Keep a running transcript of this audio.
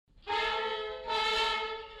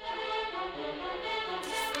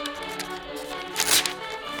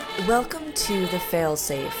Welcome to The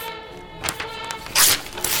Failsafe,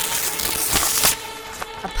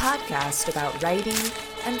 a podcast about writing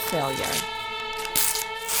and failure.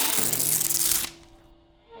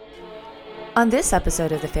 On this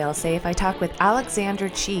episode of The Failsafe, I talk with Alexander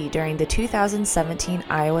Chee during the 2017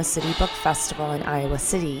 Iowa City Book Festival in Iowa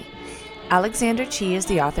City. Alexander Chee is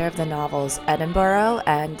the author of the novels Edinburgh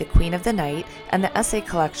and The Queen of the Night and the essay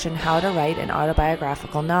collection How to Write an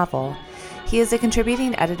Autobiographical Novel. He is a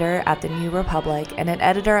contributing editor at The New Republic and an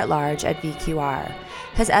editor-at-large at VQR.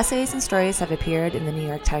 His essays and stories have appeared in the New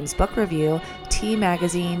York Times Book Review, T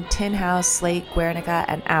Magazine, Tin House, Slate, Guernica,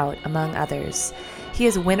 and Out, among others. He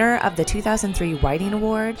is winner of the 2003 Writing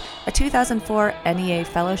Award, a 2004 NEA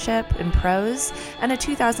Fellowship in Prose, and a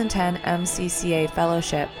 2010 MCCA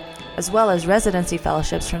Fellowship, as well as residency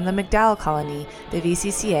fellowships from the MacDowell Colony, the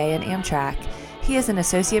VCCA, and Amtrak. He is an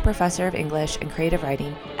associate professor of English and creative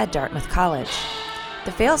writing at Dartmouth College.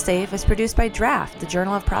 The Failsafe is produced by Draft, the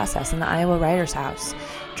Journal of Process, and the Iowa Writers House.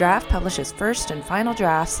 Draft publishes first and final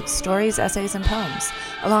drafts of stories, essays, and poems,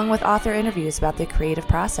 along with author interviews about the creative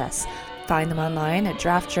process. Find them online at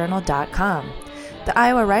draftjournal.com. The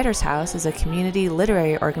Iowa Writers House is a community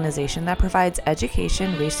literary organization that provides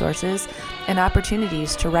education, resources, and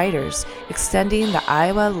opportunities to writers, extending the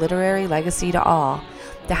Iowa literary legacy to all.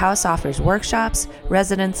 The house offers workshops,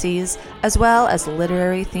 residencies, as well as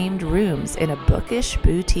literary-themed rooms in a bookish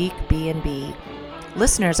boutique B&B.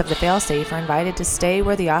 Listeners of The Failsafe are invited to stay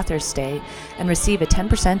where the authors stay and receive a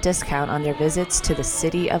 10% discount on their visits to the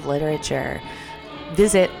City of Literature.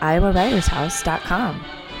 Visit iowawritershouse.com.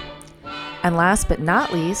 And last but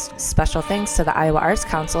not least, special thanks to the Iowa Arts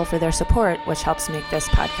Council for their support, which helps make this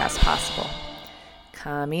podcast possible.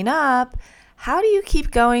 Coming up, how do you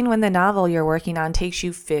keep going when the novel you're working on takes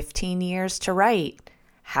you 15 years to write?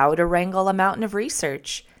 How to wrangle a mountain of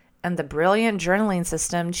research? And the brilliant journaling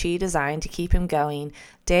system Chee designed to keep him going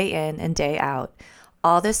day in and day out.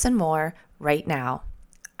 All this and more right now.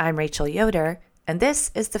 I'm Rachel Yoder, and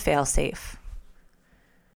this is The Failsafe.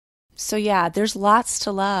 So yeah, there's lots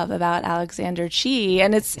to love about Alexander Chee,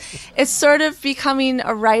 and it's sort of becoming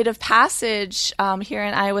a rite of passage here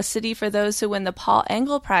in Iowa City for those who win the Paul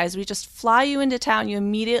Engle Prize. We just fly you into town, you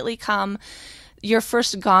immediately come. Your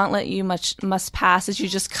first gauntlet you must pass is you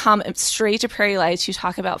just come straight to Prairie Lights. You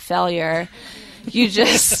talk about failure. You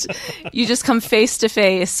just come face to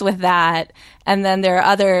face with that, and then there are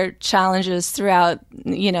other challenges throughout,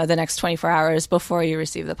 the next 24 hours before you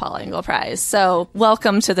receive the Paul Engle Prize. So,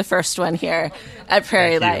 welcome to the first one here at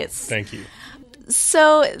Prairie Lights. Thank you.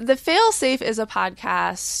 So, The Failsafe is a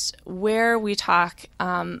podcast where we talk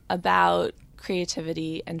about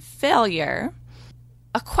creativity and failure.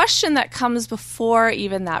 A question that comes before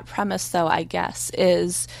even that premise, though, I guess,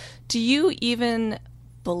 is: do you even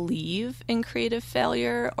believe in creative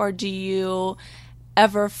failure, or do you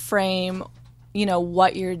ever frame,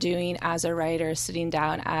 what you're doing as a writer sitting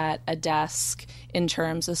down at a desk in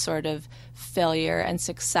terms of sort of failure and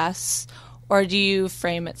success, or do you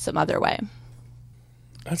frame it some other way?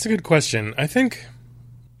 That's a good question. I think,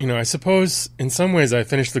 I suppose in some ways I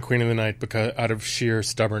finished The Queen of the Night because out of sheer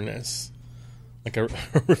stubbornness, like a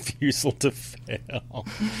refusal to fail.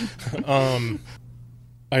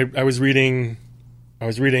 I was reading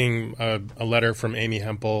a letter from Amy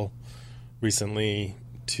Hempel recently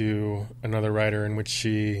to another writer in which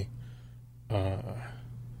she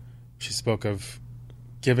spoke of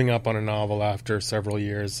giving up on a novel after several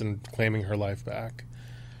years and claiming her life back.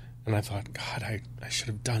 And I thought, God, I should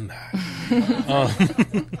have done that.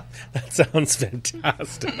 That sounds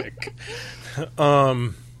fantastic.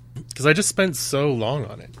 Because I just spent so long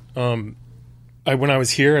on it. When I was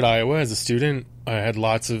here at Iowa as a student, I had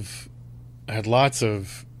lots of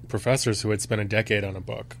professors who had spent a decade on a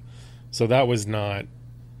book. So that was not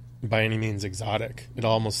by any means exotic. It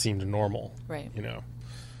almost seemed normal. Right.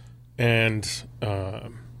 And,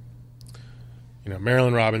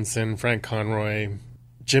 Marilyn Robinson, Frank Conroy,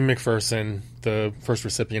 Jim McPherson, the first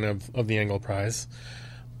recipient of the Engle Prize,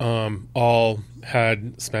 all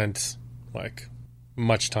had spent,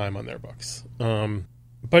 much time on their books.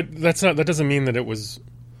 But that doesn't mean that it was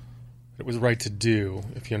right to do,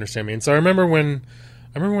 if you understand me. And so I remember when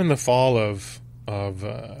the fall of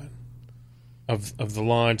the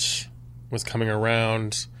launch was coming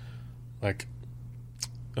around,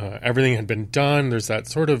 everything had been done. There's that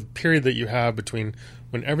sort of period that you have between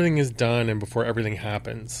when everything is done and before everything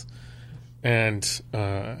happens, and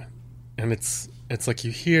it's like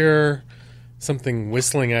you hear something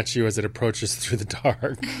whistling at you as it approaches through the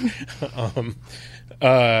dark,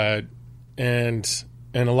 and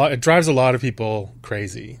it drives a lot of people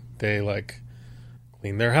crazy. They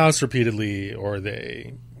clean their house repeatedly, or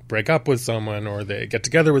they break up with someone, or they get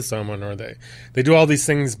together with someone, or they do all these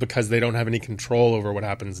things because they don't have any control over what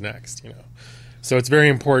happens next, So it's very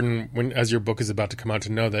important as your book is about to come out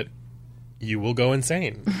to know that you will go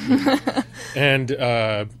insane, and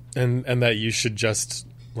that you should just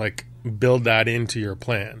like build that into your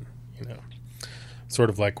plan, sort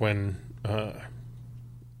of like when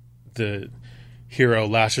the hero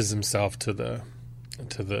lashes himself to the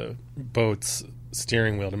boat's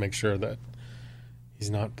steering wheel to make sure that he's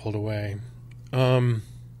not pulled away. But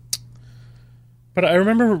I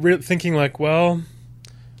remember thinking like, well,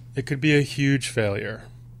 it could be a huge failure.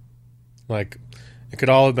 Like, it could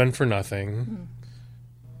all have been for nothing.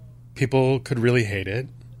 People could really hate it.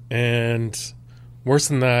 And worse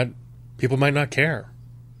than that, people might not care.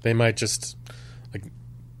 They might just, like,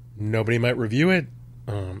 nobody might review it.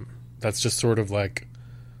 That's just sort of like,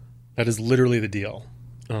 that is literally the deal.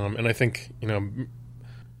 And I think,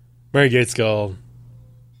 Mary Gateskill,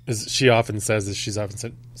 she often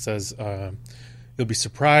says, you'll be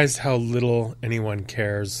surprised how little anyone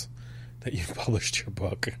cares that you've published your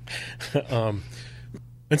book.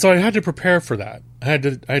 And so I had to prepare for that. I had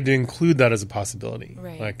to include that as a possibility.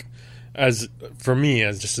 Right. Like, for me,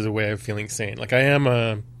 as just as a way of feeling sane. Like,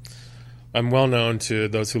 I'm well known to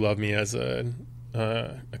those who love me as a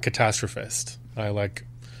catastrophist.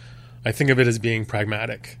 I think of it as being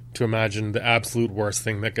pragmatic, to imagine the absolute worst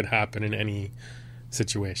thing that could happen in any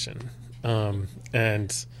situation.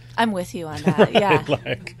 And I'm with you on that. Yeah.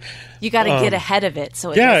 like, you got to get ahead of it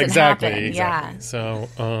so it doesn't happen. Exactly. Yeah. So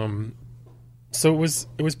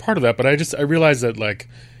it was part of that, but I realized that like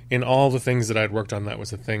in all the things that I'd worked on, that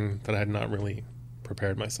was a thing that I had not really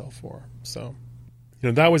prepared myself for. So,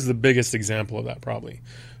 that was the biggest example of that probably.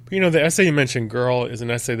 But the essay you mentioned, Girl, is an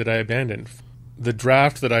essay that I abandoned. The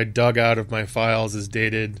draft that I dug out of my files is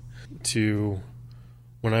dated to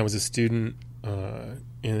when I was a student.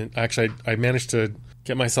 And actually, I managed to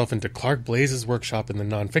get myself into Clark Blaze's workshop in the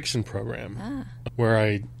nonfiction program, where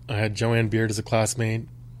I had Joanne Beard as a classmate.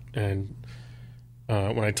 And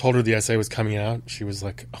when I told her the essay was coming out, she was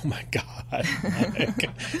like, "Oh my God."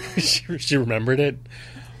 She remembered it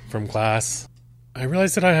from class. I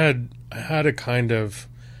realized that I had a kind of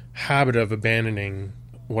habit of abandoning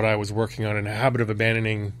what I was working on, and a habit of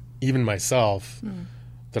abandoning even myself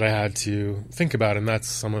that I had to think about, and that's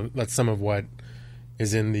some of what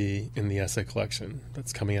is in the essay collection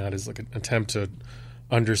that's coming out, is like an attempt to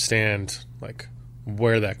understand like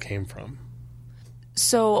where that came from.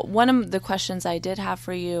 So one of the questions I did have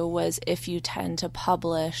for you was if you tend to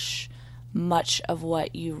publish much of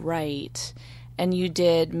what you write. And you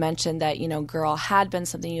did mention that, Girl had been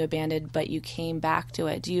something you abandoned, but you came back to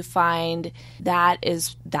it. Do you find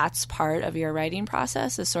that's part of your writing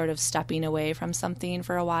process, is sort of stepping away from something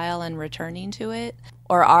for a while and returning to it?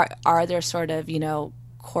 Or are there sort of,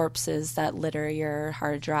 corpses that litter your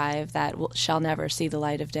hard drive that shall never see the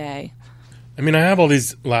light of day? I mean, I have all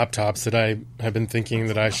these laptops that I have been thinking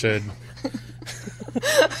that I should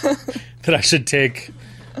take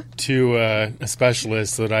to a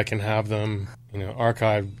specialist so that I can have them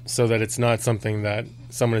archived, so that it's not something that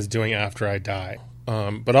someone is doing after I die.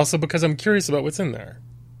 But also because I'm curious about what's in there.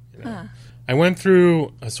 I went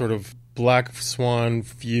through a sort of black swan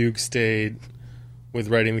fugue state with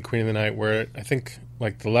writing The Queen of the Night, where I think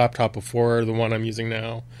like the laptop before the one I'm using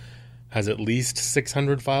now has at least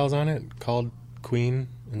 600 files on it called Queen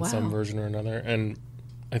in some version or another. And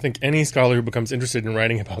I think any scholar who becomes interested in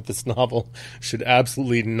writing about this novel should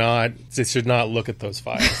absolutely not look at those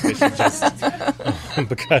files. They should just,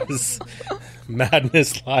 because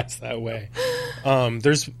madness lies that way.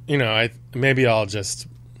 There's, maybe I'll just,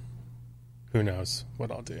 who knows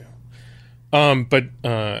what I'll do. But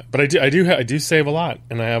I do save a lot,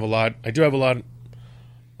 and I do have a lot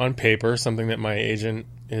on paper, something that my agent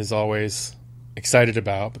is always excited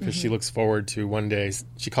about, because she looks forward to one day,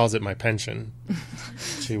 she calls it my pension.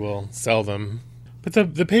 She will sell them. But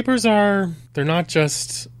the papers they're not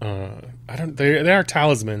just, they are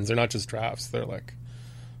talismans. They're not just drafts. They're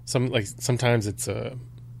sometimes it's a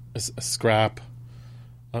scrap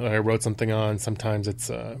that I wrote something on. Sometimes it's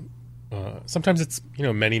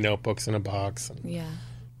many notebooks in a box. Yeah.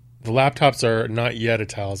 The laptops are not yet a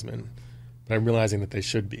talisman, but I'm realizing that they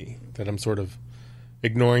should be, that I'm sort of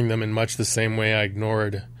ignoring them in much the same way I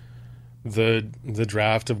ignored the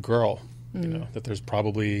draft of Girl. That there's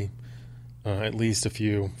probably at least a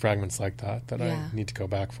few fragments like that I need to go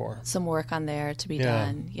back for. Some work on there to be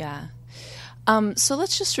done. Yeah. So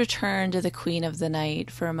let's just return to The Queen of the Night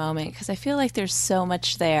for a moment, because I feel like there's so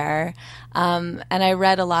much there. And I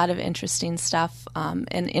read a lot of interesting stuff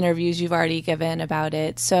in interviews you've already given about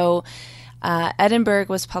it. So Edinburgh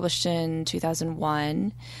was published in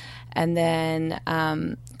 2001. And then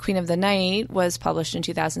Queen of the Night was published in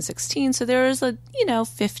 2016. So there was a,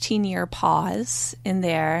 15-year pause in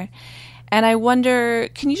there. And I wonder,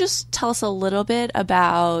 can you just tell us a little bit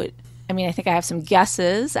about, I think I have some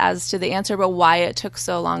guesses as to the answer, but why it took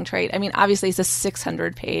so long to write? Obviously it's a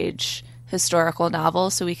 600-page historical novel,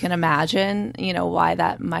 so we can imagine, why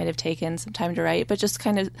that might have taken some time to write. But just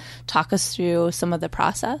kind of talk us through some of the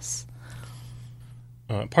process.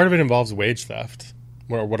 Part of it involves wage theft.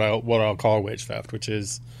 Or what I'll call wage theft, which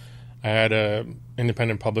is I had a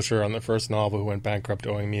independent publisher on the first novel who went bankrupt,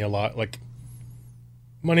 owing me a lot, like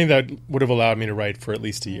money that would have allowed me to write for at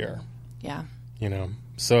least a year. Yeah.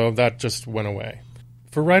 So that just went away.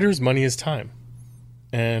 For writers, money is time.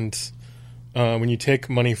 And when you take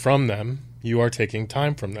money from them, you are taking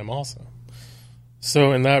time from them also.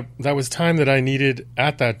 So, and that was time that I needed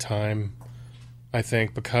at that time, I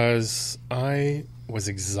think, because I was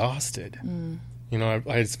exhausted. I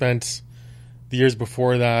had spent the years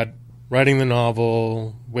before that writing the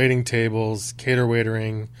novel, waiting tables, cater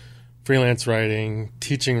waitering, freelance writing,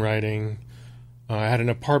 teaching writing. I had an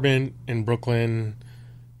apartment in Brooklyn,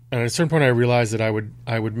 and at a certain point I realized that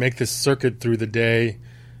I would make this circuit through the day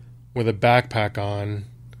with a backpack on,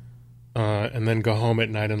 and then go home at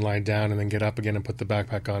night and lie down and then get up again and put the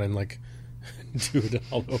backpack on and do it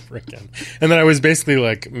all over again. And then I was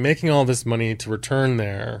basically making all this money to return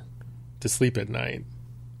there to sleep at night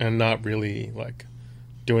and not really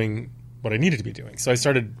doing what I needed to be doing. So I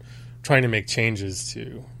started trying to make changes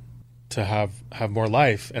to have more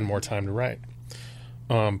life and more time to write.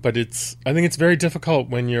 But I think it's very difficult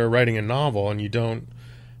when you're writing a novel and you don't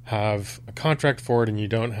have a contract for it and you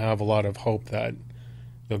don't have a lot of hope that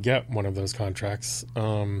you'll get one of those contracts.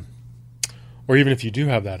 Or even if you do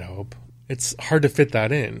have that hope, it's hard to fit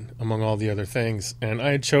that in among all the other things. And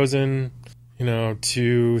I had chosen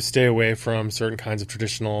to stay away from certain kinds of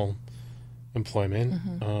traditional employment.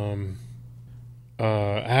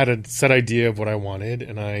 I had a set idea of what I wanted,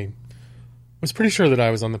 and I was pretty sure that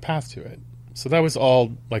I was on the path to it. So that was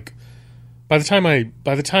all by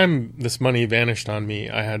the time this money vanished on me,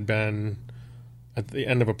 I had been at the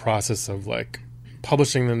end of a process of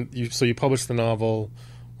publishing them. So you publish the novel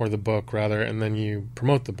or the book rather, and then you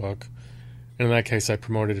promote the book. And in that case, I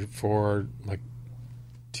promoted it for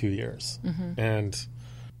 2 years, and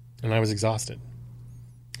I was exhausted.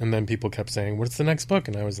 And then people kept saying, "What's the next book?"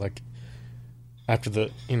 And I was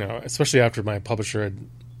especially after my publisher had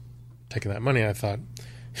taken that money, I thought,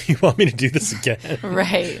 "You want me to do this again?"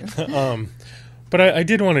 Right. But I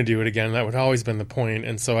did want to do it again. That would always been the point.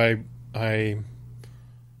 And so I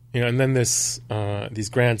and then these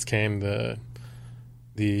grants came, the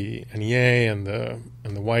NEA and the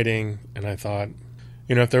Whiting, and I thought,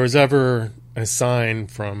 if there was ever a sign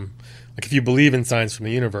from, if you believe in signs from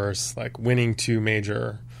the universe, winning 2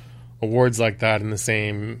 major awards like that in the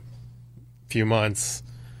same few months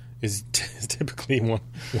is typically one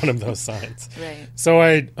of those signs. Right. So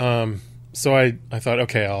I thought,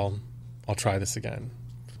 okay, I'll try this again.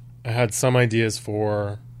 I had some ideas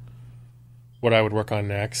for what I would work on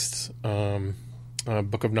next, a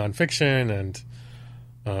book of nonfiction and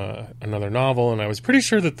another novel, and I was pretty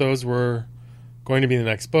sure that those were going to be the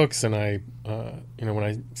next books. And I, when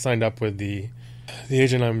I signed up with the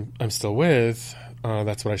agent I'm still with,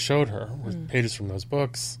 that's what I showed her, were pages from those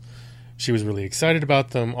books. She was really excited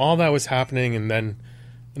about them. All that was happening, and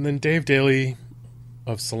then Dave Daly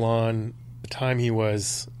of Salon, the time he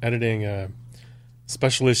was editing a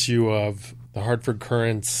special issue of the Hartford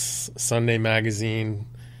Courant's Sunday magazine,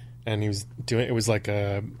 and he was doing, it was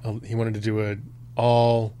he wanted to do a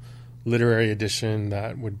all literary edition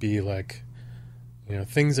that would be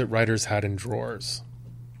things that writers had in drawers.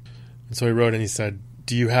 And so he wrote and he said,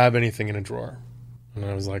 "Do you have anything in a drawer?" And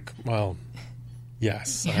I was like, "Well,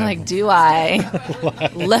 yes." You're do I?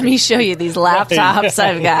 Let me show you these laptops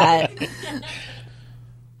I've got.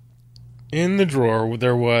 In the drawer,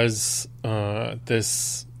 there was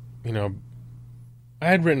this, I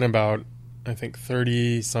had written about, I think,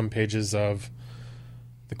 30-some pages of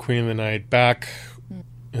The Queen of the Night back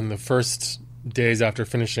in the first days after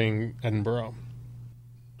finishing Edinburgh.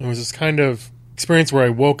 It was this kind of experience where I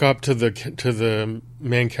woke up to the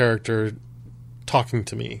main character talking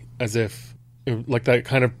to me, as if, like that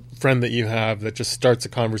kind of friend that you have that just starts a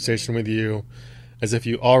conversation with you, as if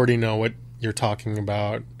you already know what you're talking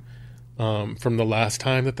about from the last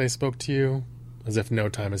time that they spoke to you, as if no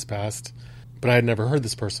time has passed. But I had never heard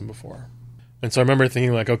this person before. And so I remember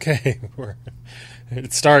thinking, okay,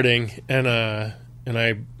 it's starting. And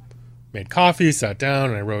I made coffee, sat down,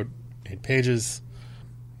 and I wrote 8 pages,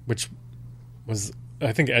 which was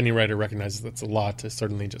I think any writer recognizes that's a lot to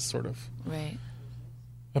suddenly just sort of right.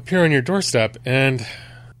 appear on your doorstep. And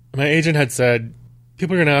my agent had said,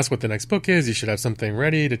 people are going to ask what the next book is. You should have something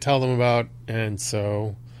ready to tell them about. And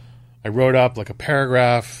so I wrote up like a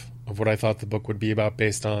paragraph of what I thought the book would be about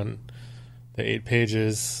based on the 8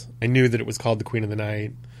 pages. I knew that it was called The Queen of the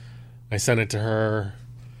Night. I sent it to her.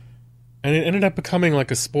 And it ended up becoming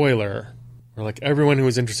like a spoiler, where like everyone who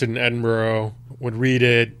was interested in Edinburgh would read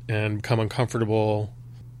it and become uncomfortable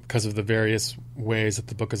because of the various ways that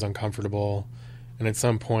the book is uncomfortable. And at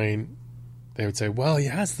some point, they would say, well, he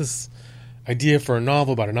has this idea for a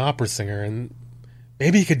novel about an opera singer, and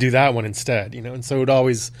maybe he could do that one instead, And so it would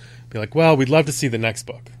always be like, well, we'd love to see the next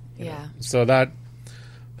book. You know? So that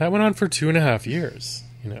went on for 2.5 years,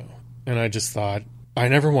 And I just thought, I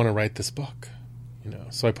never want to write this book,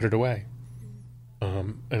 So I put it away.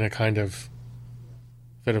 And a kind of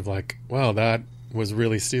bit of like, well, that was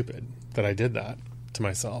really stupid that I did that to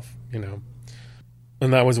myself,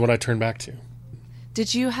 And that was what I turned back to.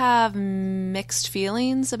 Did you have mixed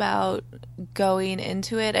feelings about going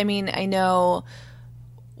into it? I mean, I know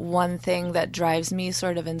one thing that drives me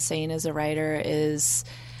sort of insane as a writer is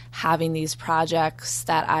having these projects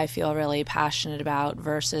that I feel really passionate about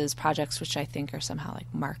versus projects which I think are somehow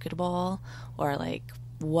like marketable or like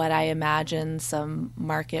what I imagine some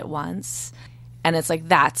market wants. And it's like,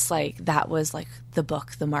 that was like the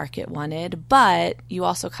book the market wanted. But you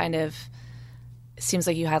also kind of, it seems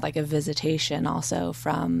like you had like a visitation also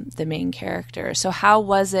from the main character. So how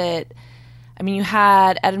was it? I mean, you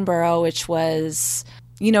had Edinburgh, which was,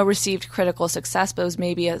 received critical success, but it was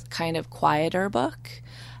maybe a kind of quieter book.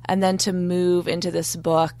 And then to move into this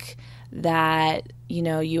book that,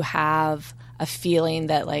 you have a feeling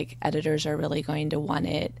that like editors are really going to want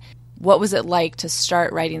it. What was it like to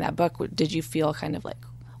start writing that book? Did you feel kind of like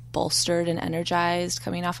bolstered and energized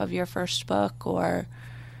coming off of your first book, or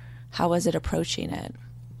how was it approaching it?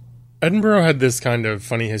 Edinburgh had this kind of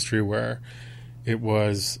funny history where it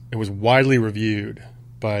was widely reviewed,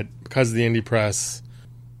 but because of the indie press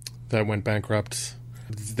that went bankrupt,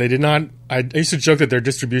 they did not. I used to joke that their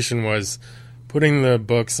distribution was putting the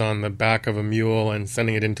books on the back of a mule and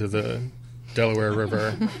sending it into the Delaware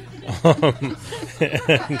River.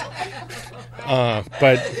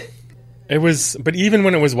 But even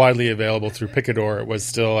when it was widely available through Picador, it was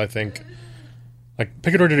still, I think, like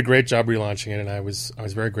Picador did a great job relaunching it, and I was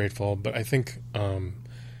very grateful. But I think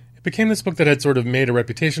it became this book that had sort of made a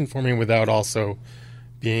reputation for me without also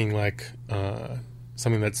being like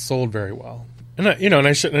something that sold very well. And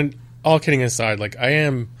and all kidding aside, like I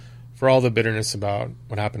am, for all the bitterness about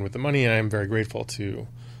what happened with the money, I am very grateful to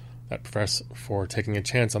that press for taking a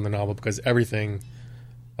chance on the novel, because everything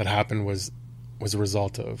that happened was a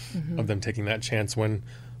result of them taking that chance when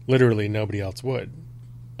literally nobody else would.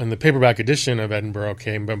 And the paperback edition of Edinburgh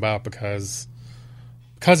came about because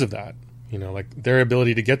of that. Like their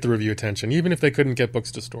ability to get the review attention, even if they couldn't get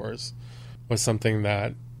books to stores, was something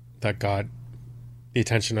that got the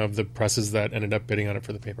attention of the presses that ended up bidding on it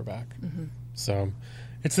for the paperback. Mm-hmm. So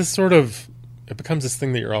it's this sort of, it becomes this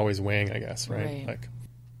thing that you're always weighing, I guess, right? Like,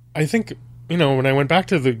 I think, when I went back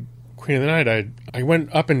to the Queen of the Night, I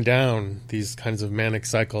went up and down these kinds of manic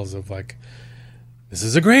cycles of like, this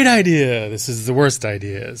is a great idea, this is the worst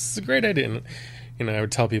idea, this is a great idea. And, I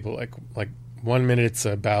would tell people like 1 minute it's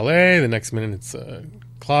a ballet, the next minute it's a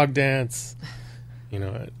clog dance.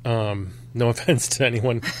 No offense to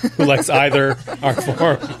anyone who likes either art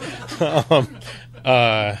form.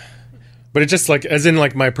 But it just like, as in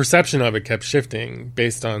like my perception of it kept shifting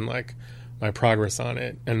based on like my progress on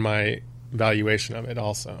it and my valuation of it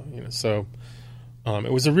also, So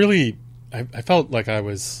it was a really, I felt like I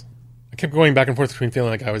kept going back and forth between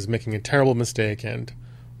feeling like I was making a terrible mistake and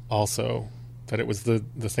also that it was the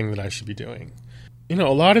thing that I should be doing. A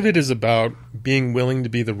lot of it is about being willing to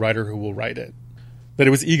be the writer who will write it. That it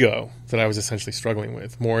was ego that I was essentially struggling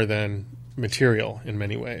with more than material in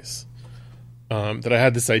many ways. That I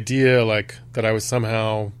had this idea like that I was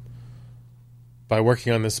somehow, by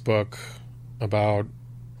working on this book about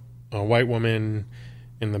a white woman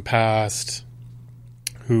in the past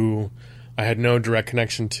who I had no direct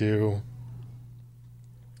connection to,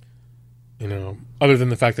 other than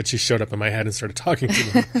the fact that she showed up in my head and started talking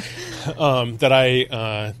to me,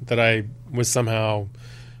 that I was somehow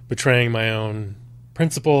betraying my own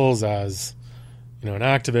principles as, an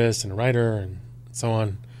activist and a writer and so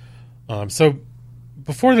on. So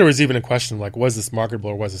before there was even a question of like, was this marketable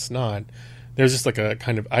or was this not, there was just like a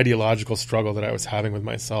kind of ideological struggle that I was having with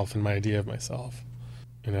myself and my idea of myself,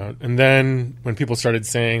 And then when people started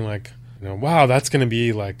saying like, wow, that's going to be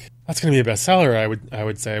a bestseller, I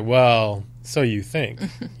would say, well, so you think,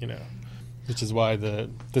 which is why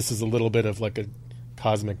this is a little bit of like a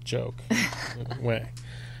cosmic joke in a way.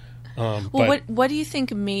 Well, what do you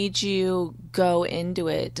think made you go into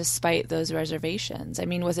it despite those reservations? I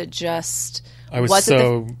mean, was it just... I was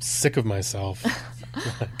so sick of myself.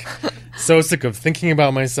 So sick of thinking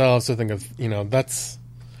about myself, so think of, that's...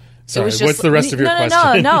 Sorry, what's the rest of your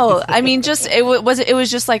question? No. I mean, just it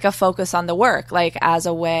was just like a focus on the work, like as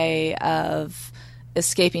a way of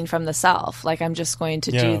escaping from the self. Like, I'm just going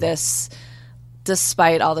to do this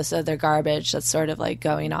despite all this other garbage that's sort of like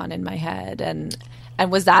going on in my head. And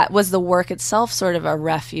was the work itself sort of a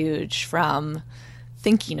refuge from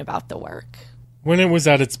thinking about the work? When it was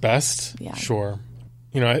at its best, sure.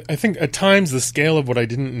 I think at times the scale of what I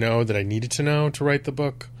didn't know that I needed to know to write the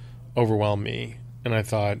book overwhelmed me. And I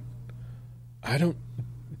thought,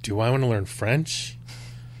 do I want to learn French?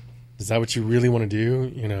 Is that what you really want to do?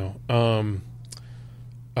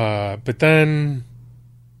 But then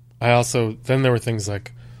then there were things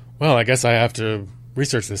like, well, I guess I have to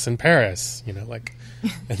research this in Paris, and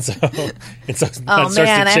so that starts to change.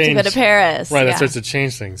 I have to go to Paris. Right, that starts to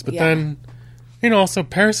change things. But then, also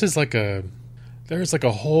Paris is there's like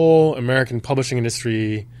a whole American publishing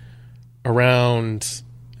industry around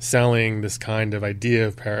selling this kind of idea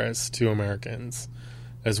of Paris to Americans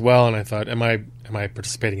as well. And I thought, am I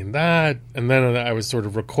participating in that? And then I was sort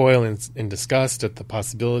of recoil in disgust at the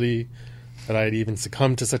possibility that I'd even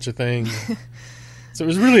succumb to such a thing. So it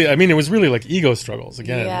was really like ego struggles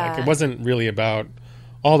again. Yeah. Like, it wasn't really about,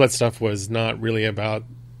 all that stuff was not really about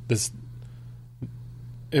this.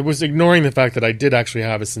 It was ignoring the fact that I did actually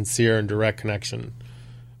have a sincere and direct connection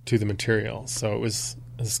to the material. So it was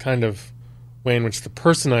this kind of way in which the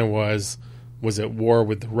person I was at war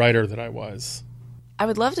with the writer that I was. I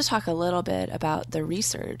would love to talk a little bit about the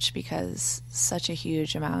research, because such a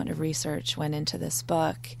huge amount of research went into this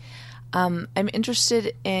book. I'm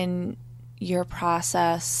interested in your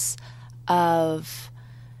process of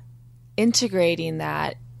integrating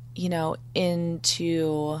that,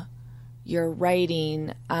 into your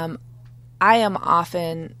writing. I am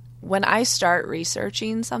often, when I start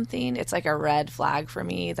researching something, it's like a red flag for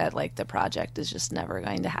me that like the project is just never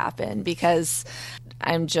going to happen, because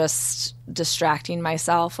I'm just distracting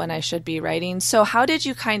myself when I should be writing. So how did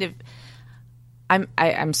you kind of,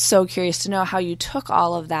 I'm so curious to know how you took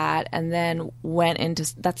all of that and then went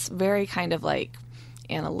into, that's very kind of like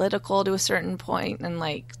analytical to a certain point and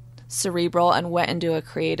like cerebral, and went into a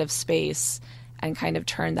creative space and kind of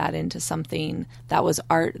turned that into something that was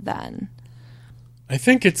art then. I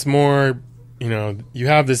think it's more, you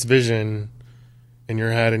have this vision in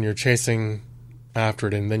your head and you're chasing after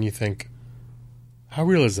it, and then you think, how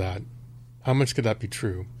real is that? How much could that be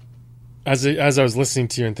true? As I was listening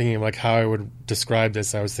to you and thinking of like how I would describe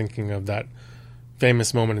this, I was thinking of that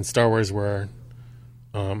famous moment in Star Wars where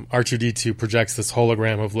R2-D2 projects this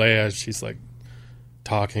hologram of Leia as she's like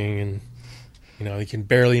talking, and you can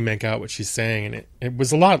barely make out what she's saying, and it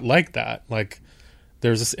was a lot like that. Like,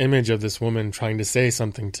 there's this image of this woman trying to say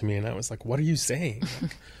something to me, and I was like, what are you saying?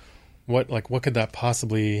 What could that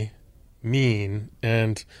possibly mean?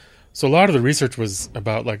 And so a lot of the research was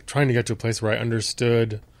about like trying to get to a place where I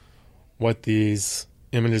understood what these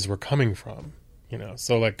images were coming from,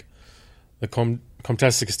 So like the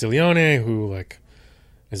Comtesse de Castiglione, who like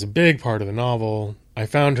is a big part of the novel, I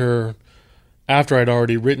found her after I'd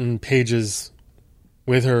already written pages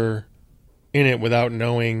with her in it without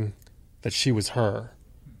knowing that she was her.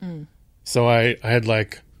 Mm. So I'd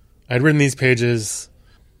written these pages.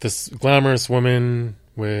 This glamorous woman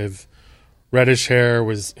with reddish hair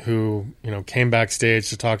who came backstage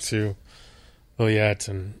to talk to Liliette,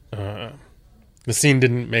 and the scene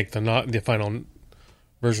didn't make the final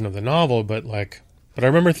version of the novel, but I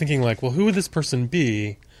remember thinking like, well, who would this person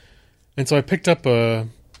be? And so I picked up a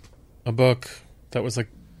book that was like,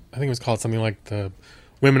 I think it was called something like The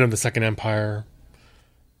Women of the Second Empire,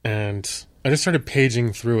 and I just started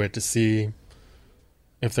paging through it to see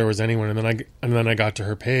if there was anyone, and then I got to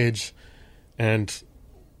her page, and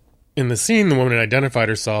in the scene, the woman identified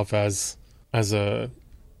herself as a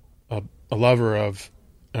lover of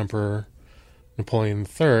Emperor Napoleon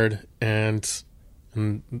III, and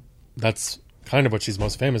that's kind of what she's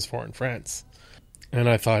most famous for in France. And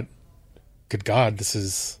I thought, good God,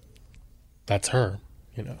 that's her,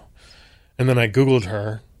 And then I Googled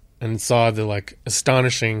her and saw the like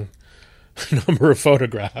astonishing number of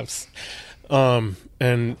photographs. And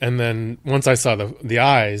then once I saw the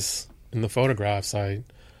eyes in the photographs, I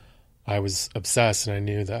was obsessed, and I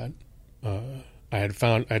knew that I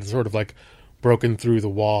had sort of like broken through the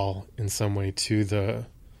wall in some way to the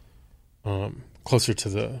closer to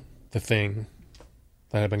the thing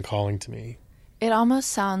that had been calling to me. It almost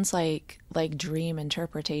sounds like dream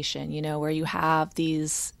interpretation, where you have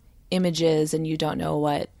these images and you don't know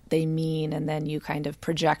what they mean, and then you kind of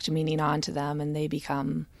project meaning onto them and they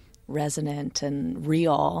become resonant and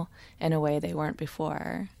real in a way they weren't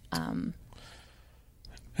before. I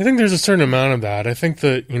think there's a certain amount of that. I think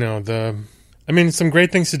that, some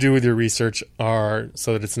great things to do with your research are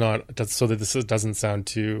so that this doesn't sound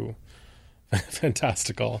too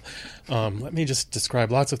fantastical. Let me just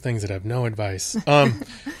describe lots of things that have no advice.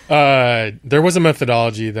 There was a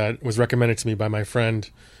methodology that was recommended to me by my friend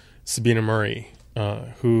Sabina Murray,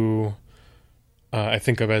 who I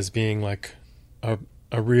think of as being like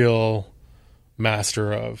a real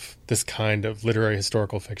master of this kind of literary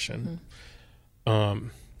historical fiction,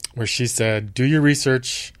 where she said, do your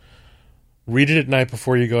research, read it at night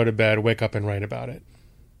before you go to bed, wake up and write about it.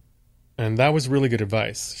 And that was really good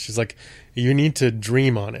advice. She's like, you need to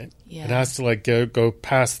dream on it. Yeah. It has to go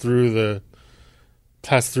pass through the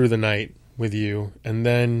night with you, and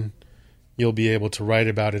then you'll be able to write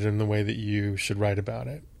about it in the way that you should write about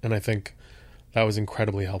it. And I think that was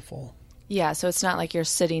incredibly helpful. Yeah, so it's not like you're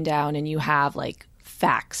sitting down and you have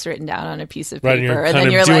facts written down on a piece of paper, and then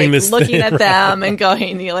you're looking at them and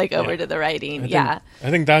going over to the writing. I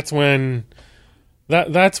think that's when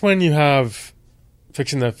you have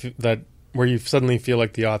fiction that where you suddenly feel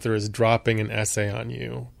like the author is dropping an essay on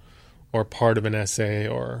you, or part of an essay,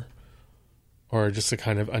 or just a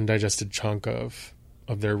kind of undigested chunk of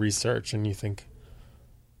their research, and you think,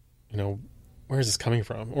 where is this coming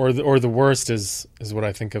from? Or the worst is what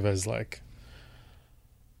I think of as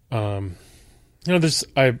I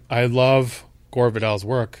love Gore Vidal's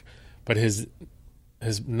work, but his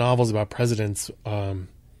novels about presidents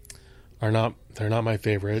they're not my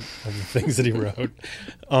favorite of the things that he wrote.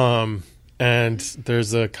 And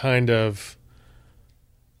there's a kind of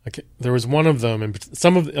there was one of them, and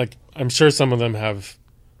I'm sure some of them have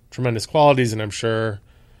tremendous qualities, and I'm sure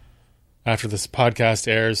after this podcast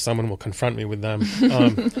airs, someone will confront me with them.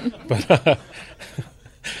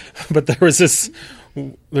 But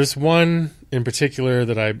there's one in particular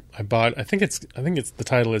that I bought. I think the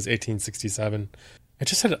title is 1867. It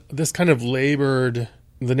just had this kind of the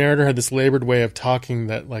narrator had this labored way of talking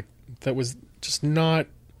that was just not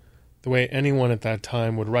the way anyone at that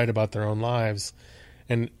time would write about their own lives.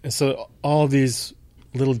 And so all of these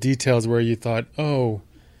little details where you thought, oh,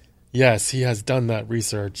 yes, he has done that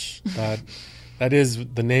research. That is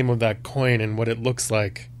the name of that coin and what it looks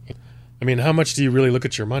like. I mean, how much do you really look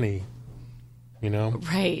at your money?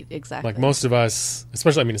 Right, exactly. Most of us,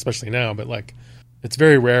 especially now, but it's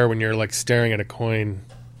very rare when you're staring at a coin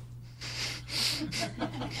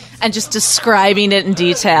and just describing it in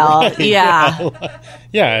detail. Right, yeah.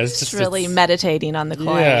 Yeah, it's just really meditating on the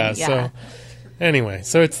coin. Yeah. So anyway,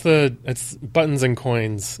 so it's buttons and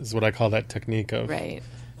coins is what I call that technique of. Right.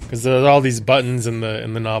 Because there are all these buttons in the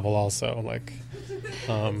novel also,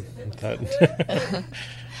 that.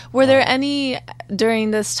 Were there any,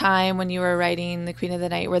 during this time when you were writing The Queen of the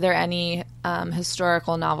Night, were there any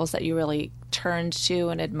historical novels that you really turned to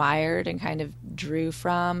and admired and kind of drew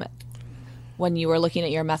from when you were looking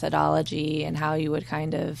at your methodology and how you would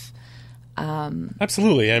kind of...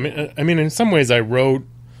 Absolutely. I mean, in some ways I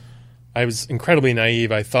was incredibly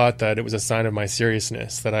naive. I thought that it was a sign of my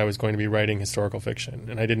seriousness that I was going to be writing historical fiction,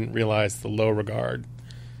 and I didn't realize the low regard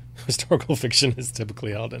historical fiction is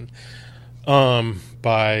typically held in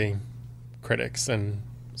by critics and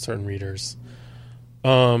certain readers.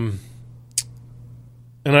 And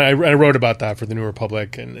I wrote about that for the New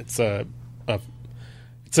Republic, and it's a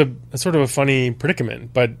sort of a funny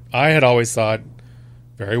predicament. But I had always thought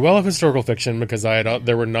very well of historical fiction because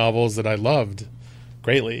there were novels that I loved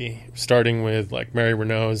greatly, starting with Mary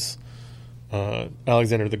Renault's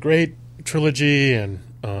Alexander the Great trilogy, and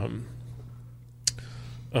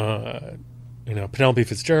Penelope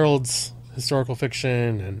Fitzgerald's historical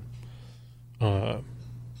fiction, and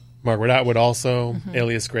Margaret Atwood also,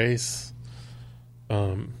 Alias Grace.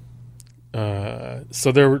 So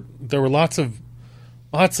there were lots of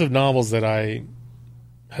novels that I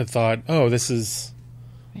had thought, oh, this is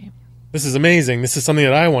amazing. This is something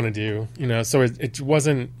that I want to do. So it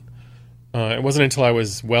wasn't until I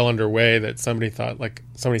was well underway that somebody said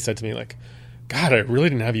to me, God, I really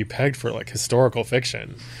didn't have you pegged for historical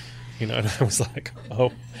fiction. And I was like,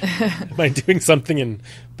 oh, am I doing something in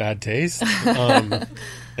bad taste? And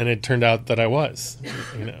it turned out that I was,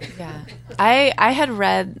 Yeah. I had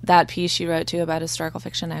read that piece you wrote too about historical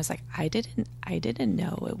fiction. I was like, I didn't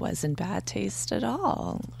know it was in bad taste at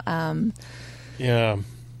all. Yeah.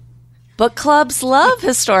 Book clubs love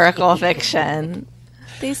historical fiction.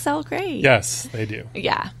 They sell great. Yes, they do.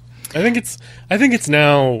 Yeah. I think it's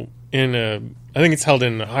now I think it's held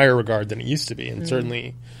in a higher regard than it used to be, and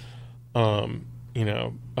certainly, Hilary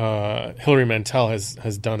Mantel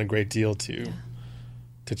has done a great deal to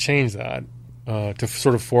change that, to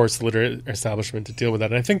sort of force the literary establishment to deal with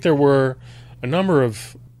that. And I think there were a number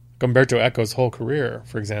of Umberto Eco's whole career,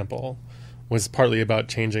 for example, was partly about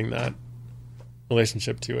changing that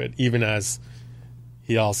relationship to it, even as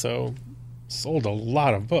he also sold a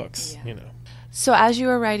lot of books, So as you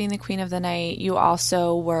were writing The Queen of the Night, you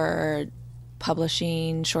also were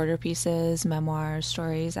publishing shorter pieces, memoirs,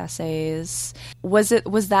 stories, essays. Was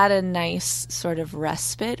that a nice sort of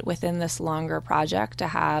respite within this longer project to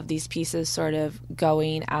have these pieces sort of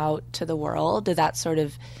going out to the world? Did that sort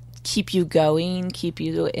of keep you going, keep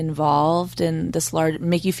you involved in this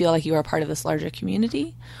make you feel like you were a part of this larger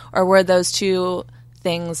community? Or were those two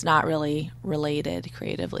things not really related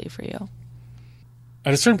creatively for you?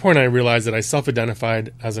 At a certain point, I realized that I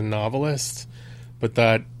self-identified as a novelist, but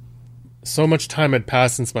that so much time had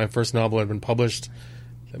passed since my first novel had been published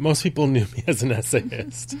that most people knew me as an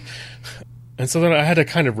essayist. And so then I had a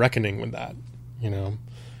kind of reckoning with that, And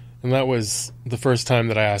that was the first time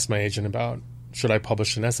that I asked my agent about, should I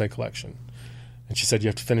publish an essay collection? And she said, you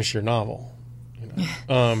have to finish your novel.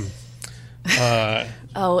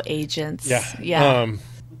 Agents. Yeah.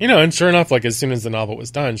 And sure enough, like as soon as the novel was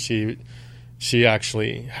done, she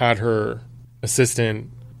actually had her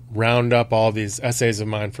assistant round up all these essays of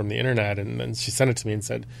mine from the internet, and then she sent it to me and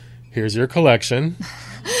said, here's your collection.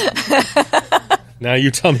 Now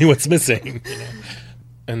you tell me what's missing.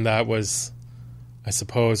 And that was, I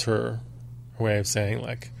suppose, her way of saying,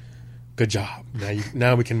 like, good job.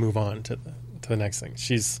 Now we can move on to the next thing.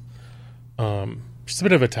 She's a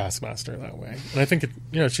bit of a taskmaster that way, and I think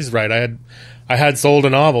she's right. I had sold a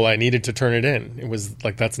novel. I needed to turn it in. It was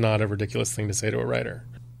like, that's not a ridiculous thing to say to a writer.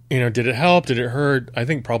 Did it help? Did it hurt? I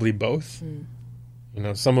think probably both.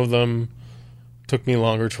 Some of them took me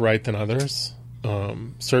longer to write than others.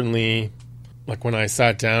 Certainly, like when I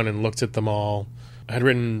sat down and looked at them all, I had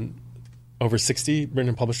written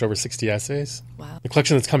and published over 60 essays. Wow. The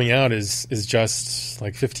collection that's coming out is just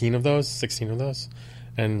like 16 of those.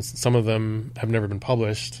 And some of them have never been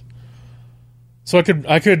published. So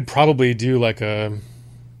I could probably do like a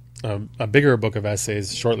bigger book of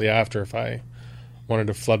essays shortly after if I wanted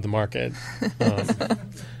to flood the market.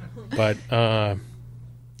 But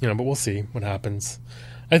we'll see what happens.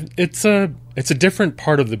 It's a different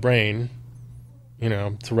part of the brain,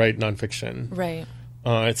 to write nonfiction. Right.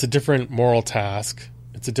 It's a different moral task.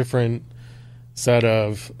 It's a different set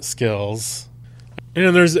of skills.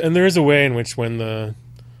 There is a way in which when the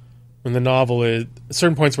novel is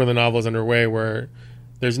certain points where the novel is underway where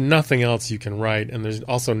there's nothing else you can write, and there's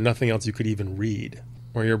also nothing else you could even read,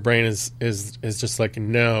 where your brain is just like,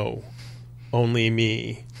 no, only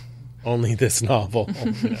me, only this novel.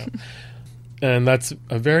 And that's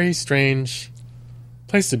a very strange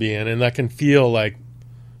place to be in, and that can feel like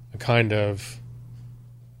a kind of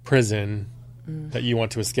prison that you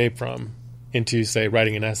want to escape from into, say,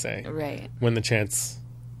 writing an essay. Right. When the chance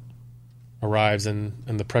arrives and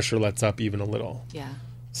the pressure lets up even a little. Yeah.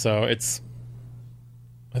 So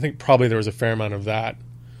I think probably there was a fair amount of that.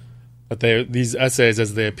 But these essays,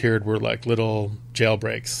 as they appeared, were like little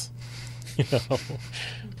jailbreaks.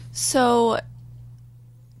 So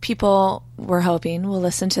people, we're hoping, will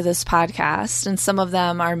listen to this podcast, and some of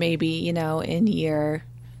them are maybe, in year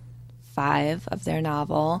 5 of their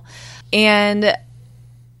novel. And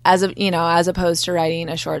as opposed to writing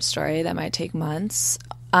a short story that might take months.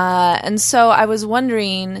 And so I was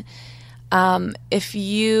wondering I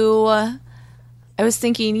was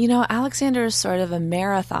thinking, Alexander is sort of a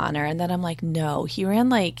marathoner. And then I'm like, no, he ran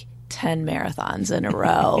like 10 marathons in a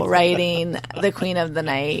row writing The Queen of the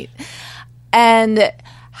Night. And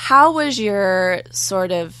how was your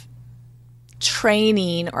sort of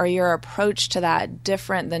training or your approach to that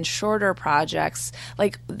different than shorter projects,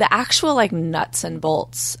 like the actual like nuts and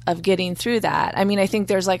bolts of getting through that? I mean, I think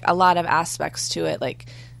there's like a lot of aspects to it, like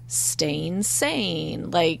staying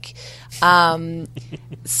sane, like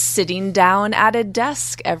sitting down at a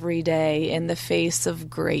desk every day in the face of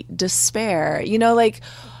great despair. Like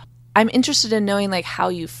I'm interested in knowing like how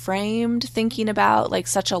you framed thinking about like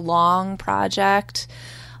such a long project,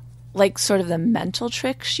 like sort of the mental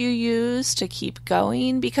tricks you use to keep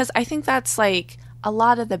going, because I think that's like a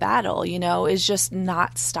lot of the battle, is just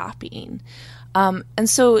not stopping. And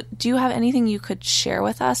so do you have anything you could share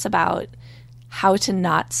with us about how to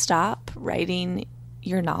not stop writing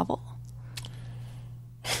your novel?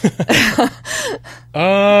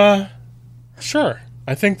 Sure.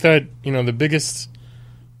 I think that, the biggest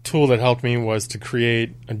tool that helped me was to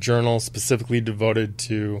create a journal specifically devoted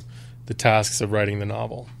to the tasks of writing the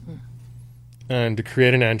novel. And to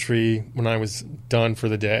create an entry when I was done for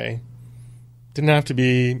the day, didn't have to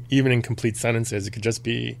be even in complete sentences. It could just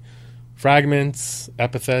be fragments,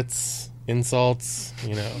 epithets, insults,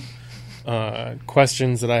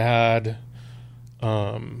 questions that I had.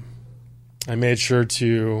 I made sure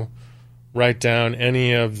to write down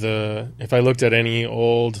if I looked at any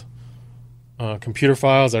old computer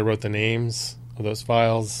files, I wrote the names of those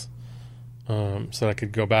files so that I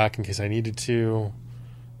could go back in case I needed to.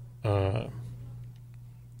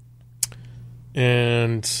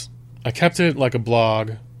 And I kept it like a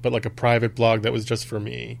blog, but like a private blog that was just for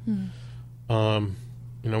me. One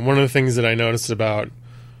of the things that I noticed about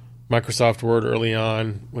Microsoft Word early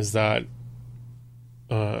on was that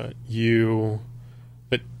when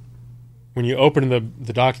you open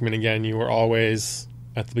the document again, you were always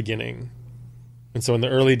at the beginning. And so in the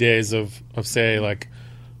early days of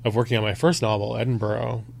working on my first novel,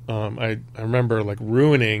 Edinburgh, I remember like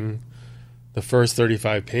ruining the first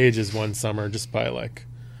 35 pages one summer just by like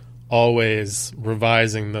always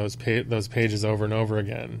revising those pages over and over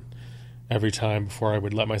again every time before I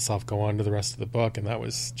would let myself go on to the rest of the book. And that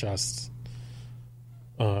was just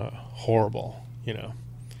horrible,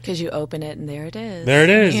 Because you open it and there it is. There it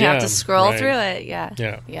is. You have to scroll through it.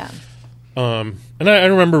 Yeah. And I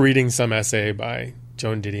remember reading some essay by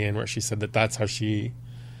Joan Didion where she said that that's how she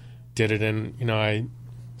did it, and I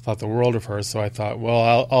thought the world of her. So I thought,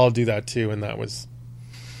 well, I'll do that too, and that was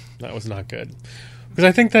not good, because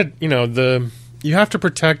I think that you have to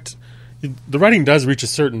protect. The writing does reach a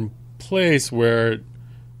certain place where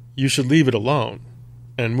you should leave it alone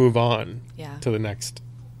and move on to the next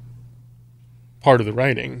part of the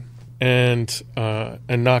writing, and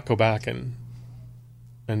not go back and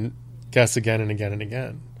guess again and again and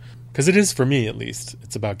again, because it is, for me at least,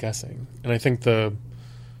 it's about guessing. And I think the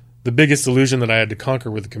biggest illusion that I had to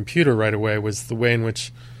conquer with the computer right away was the way in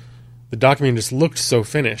which the document just looked so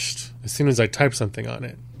finished. As soon as I typed something on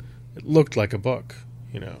it, it looked like a book,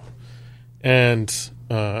 and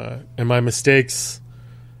my mistakes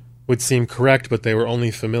would seem correct, but they were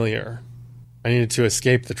only familiar. I needed to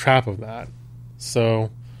escape the trap of that.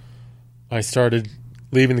 So I started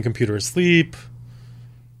leaving the computer asleep,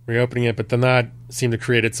 reopening it, but then that seemed to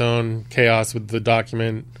create its own chaos with the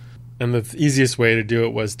document. And the easiest way to do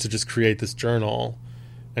it was to just create this journal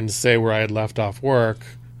and to say where I had left off work,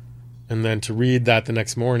 and then to read that the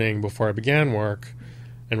next morning before I began work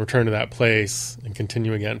and return to that place and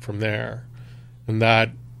continue again from there. And that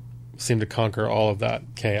seemed to conquer all of that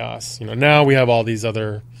chaos. Now we have all these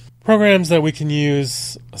other programs that we can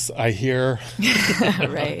use, I hear.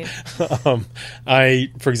 Right.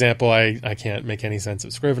 For example, I can't make any sense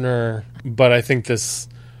of Scrivener, but I think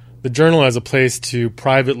the journal as a place to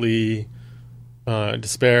privately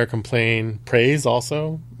despair, complain, praise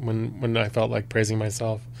also when I felt like praising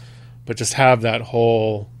myself, but just have that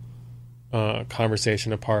whole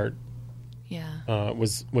conversation apart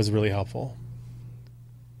was really helpful.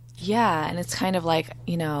 Yeah, and it's kind of like,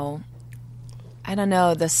 I don't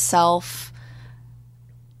know, the self.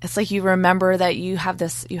 It's like you remember that you have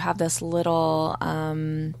this little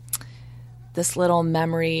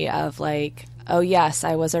memory of like, oh yes,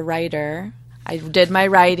 I was a writer. I did my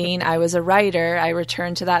writing. I was a writer. I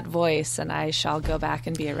returned to that voice, and I shall go back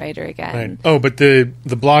and be a writer again. Right. Oh, but the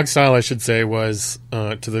blog style, I should say, was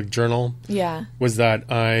to the journal. Yeah. Was that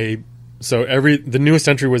the newest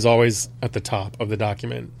entry was always at the top of the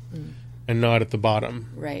document and not at the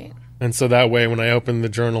bottom. Right. And so that way, when I opened the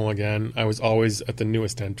journal again, I was always at the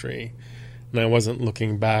newest entry, and I wasn't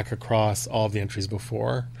looking back across all of the entries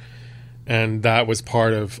before. And that was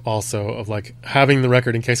part of like having the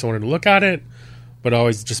record in case I wanted to look at it, but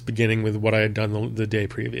always just beginning with what I had done the day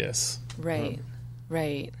previous. Right.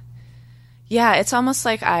 Right. Yeah, it's almost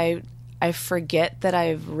like I forget that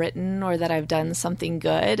I've written or that I've done something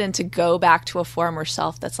good, and to go back to a former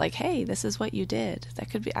self that's like, hey, this is what you did.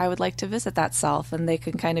 I would like to visit that self, and they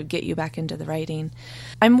can kind of get you back into the writing.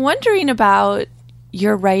 I'm wondering about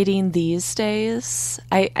your writing these days.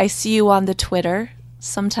 I see you on the Twitter.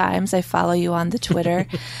 Sometimes I follow you on the Twitter.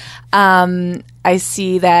 I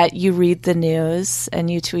see that you read the news and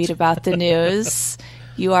you tweet about the news.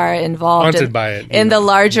 You are involved in the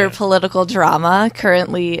larger political drama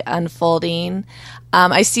currently unfolding.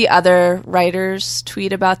 I see other writers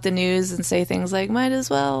tweet about the news and say things like, might as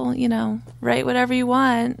well, write whatever you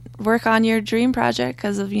want, work on your dream project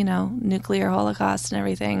because of, nuclear holocaust and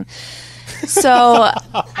everything. So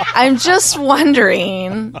I'm just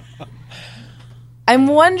wondering...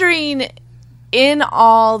 in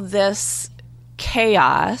all this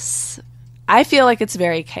chaos, I feel like it's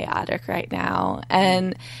very chaotic right now.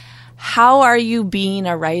 And how are you being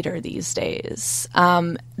a writer these days?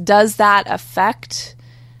 Does that affect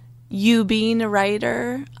you being a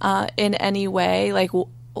writer in any way? Like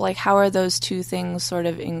how are those two things sort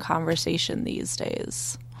of in conversation these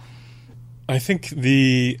days? I think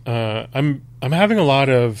I'm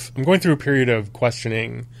going through a period of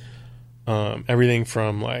questioning everything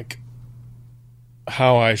from like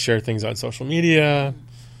how I share things on social media,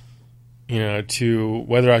 to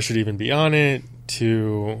whether I should even be on it,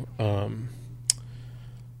 to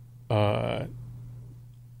I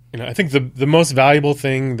think the most valuable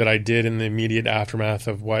thing that I did in the immediate aftermath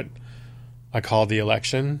of what I call the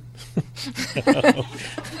election,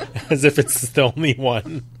 as if it's the only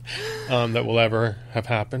one that will ever have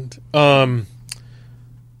happened.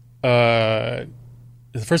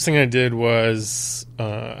 The first thing I did was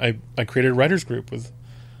I created a writers group with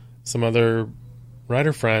some other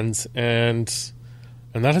writer friends, and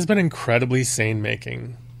that has been incredibly sane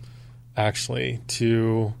making, actually,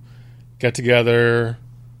 to get together,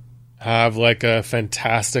 have like a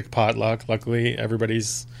fantastic potluck. Luckily,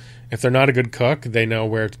 if they're not a good cook, they know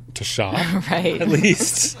where to shop. Right. At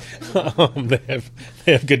least they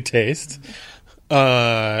have good taste.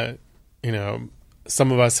 Some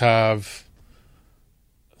of us have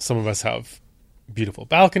beautiful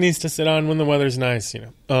balconies to sit on when the weather's nice.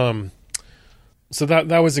 So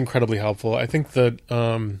that was incredibly helpful. I think that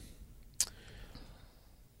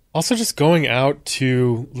also just going out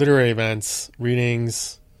to literary events,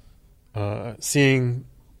 readings, seeing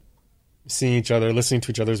each other, listening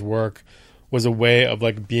to each other's work was a way of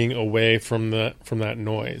like being away from that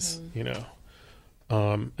noise,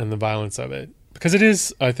 and the violence of it. Because it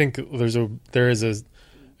is, I think there is a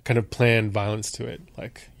kind of planned violence to it.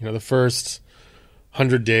 Like, the first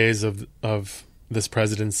 100 days of this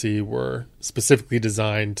presidency were specifically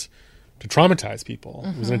designed to traumatize people.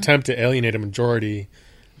 Mm-hmm. It was an attempt to alienate a majority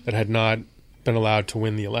that had not been allowed to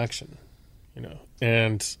win the election,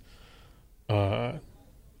 and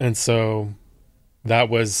so that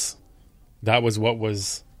was what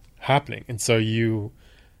was happening. And so you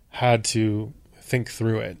had to think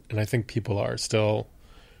through it. And I think people are still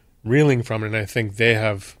reeling from it. And I think they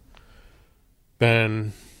have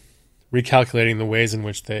been recalculating the ways in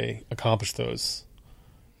which they accomplish those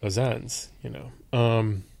ends,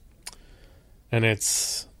 and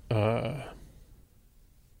it's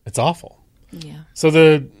awful. Yeah.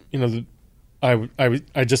 So I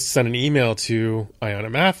just sent an email to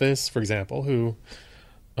Ayanna Mathis, for example, who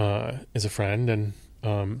is a friend, and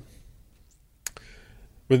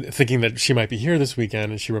thinking that she might be here this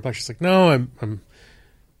weekend, and she wrote back. She's like, "No, I'm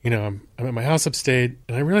at my house upstate,"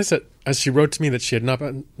 and I realized that as she wrote to me that she had not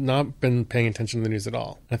been paying attention to the news at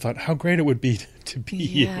all. And I thought how great it would be to be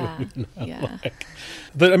you. Yeah.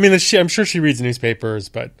 I'm sure she reads newspapers,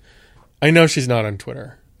 but I know she's not on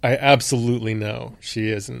Twitter. I absolutely know she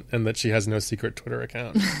isn't, and that she has no secret Twitter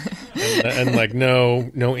account, and like no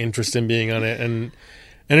interest in being on it, and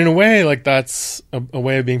in a way, like that's a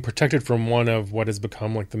way of being protected from one of what has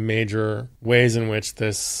become like the major ways in which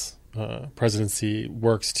this presidency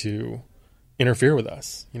works to interfere with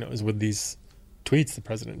us. Is with these tweets the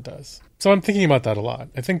president does. So I'm thinking about that a lot.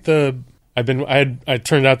 I think I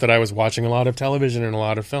turned out that I was watching a lot of television and a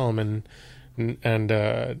lot of film, and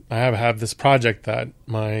I have this project that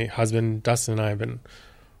my husband Dustin and I have been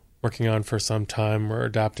working on for some time. We're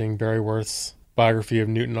adapting Barry Worth's biography of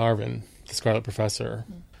Newton Arvin, the Scarlet Professor.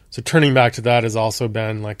 Mm-hmm. So turning back to that has also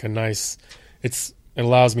been like a nice. It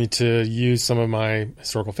allows me to use some of my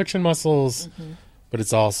historical fiction muscles, mm-hmm. but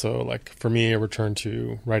it's also like for me a return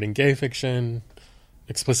to writing gay fiction,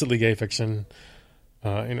 explicitly gay fiction.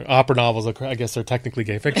 Opera novels, I guess, are technically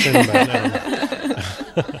gay fiction, but.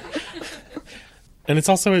 And it's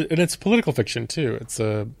also political fiction too.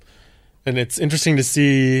 And it's interesting to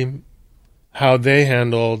see how they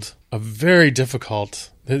handled a very difficult.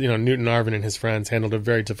 Newton Arvin and his friends handled a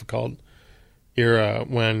very difficult era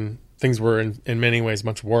when things were in many ways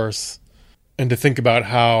much worse. And to think about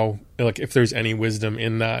how, like, if there's any wisdom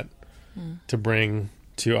in that to bring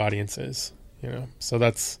to audiences, So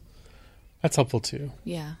that's helpful too.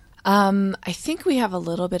 Yeah. I think we have a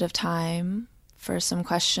little bit of time for some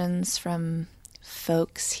questions from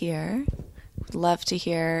folks here. Would love to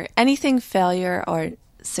hear anything failure or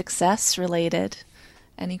success related.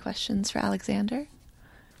 Any questions for Alexander?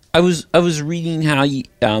 I was reading how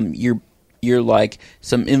you're like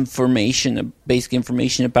some information, basic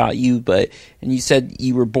information about you, and you said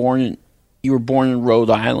you were born in Rhode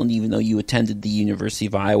Island, even though you attended the University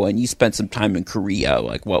of Iowa, and you spent some time in Korea.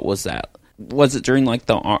 Like, what was that? Was it during like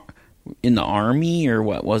in the army, or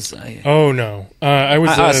what was I? Oh no, I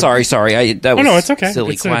was. Sorry. That was no, it's okay.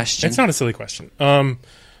 Silly question. It's not a silly question.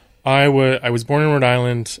 I was born in Rhode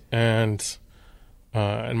Island, and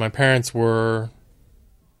my parents were.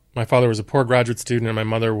 My father was a poor graduate student, and my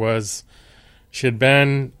mother she had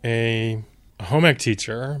been a home ec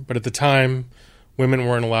teacher, but at the time, women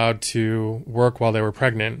weren't allowed to work while they were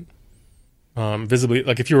pregnant. Visibly,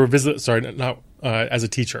 like if you were as a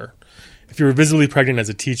teacher. If you were visibly pregnant as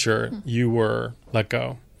a teacher, you were let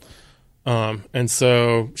go. And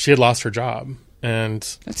so she had lost her job. And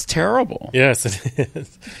that's terrible. Yes, it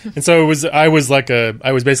is. And so I was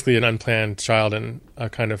basically an unplanned child in a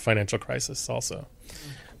kind of financial crisis also,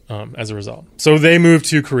 as a result. So they moved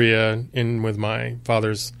to Korea in with my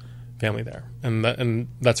father's family there. And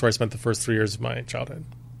that's where I spent the first 3 years of my childhood.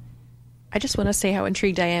 I just want to say how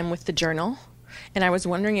intrigued I am with the journal. And I was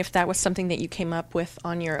wondering if that was something that you came up with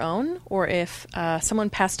on your own, or if someone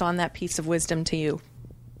passed on that piece of wisdom to you.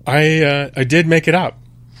 I did make it up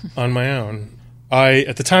on my own.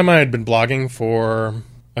 At the time, I had been blogging for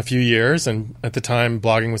a few years, and at the time,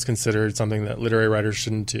 blogging was considered something that literary writers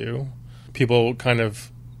shouldn't do. People kind of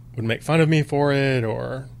would make fun of me for it,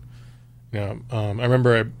 or, I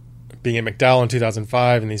remember being at McDowell in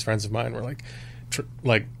 2005, and these friends of mine were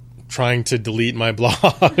trying to delete my blog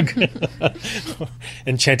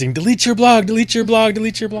and chanting, delete your blog, delete your blog,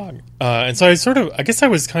 delete your blog. And so I guess I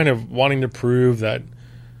was kind of wanting to prove that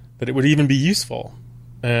it would even be useful.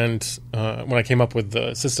 And when I came up with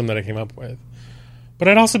the system that I came up with. But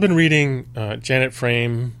I'd also been reading Janet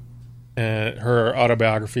Frame and her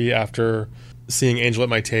autobiography after seeing Angel at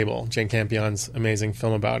My Table, Jane Campion's amazing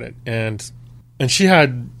film about it. And she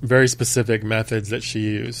had very specific methods that she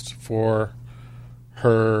used for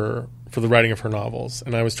the writing of her novels,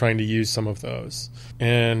 and I was trying to use some of those.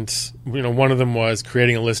 And one of them was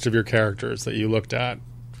creating a list of your characters that you looked at,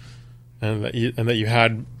 and that you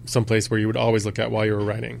had some place where you would always look at while you were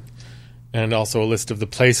writing, and also a list of the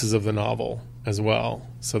places of the novel as well,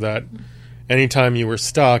 so that anytime you were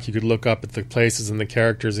stuck, you could look up at the places and the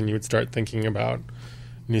characters, and you would start thinking about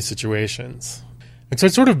new situations. And so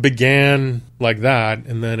it sort of began like that,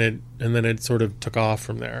 and then it sort of took off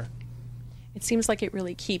from there. It seems like it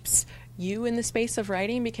really keeps you in the space of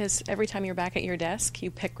writing, because every time you're back at your desk,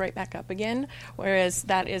 you pick right back up again. Whereas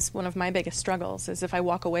that is one of my biggest struggles, is if I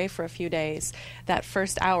walk away for a few days, that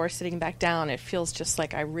first hour sitting back down, it feels just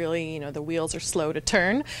like I really, the wheels are slow to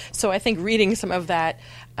turn. So I think reading some of that,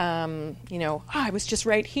 I was just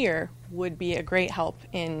right here, would be a great help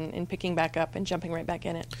in picking back up and jumping right back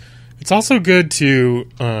in it. It's also good to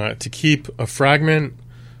keep a fragment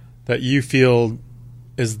that you feel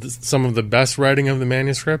is some of the best writing of the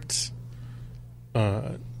manuscript,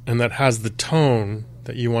 and that has the tone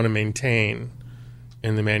that you want to maintain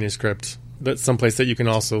in the manuscript. That's someplace that you can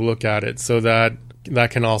also look at it, so that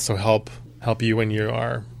can also help you when you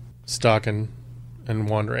are stuck and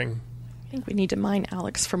wandering. I think we need to mine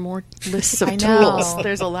Alex for more lists of tools.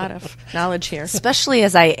 There's a lot of knowledge here. Especially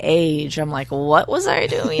as I age, I'm like, what was I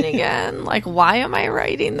doing again? Like, why am I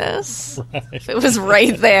writing this? Right. If it was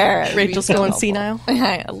right there. Rachel's going senile?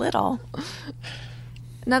 A little.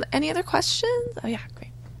 Now, any other questions? Oh, yeah,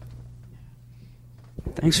 great.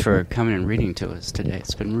 Thanks for coming and reading to us today.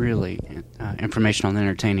 It's been really informational and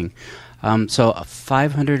entertaining. So a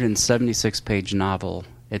 576-page novel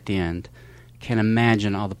at the end. Can't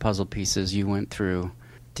imagine all the puzzle pieces you went through.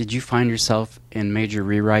 Did you find yourself in major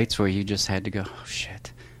rewrites where you just had to go, oh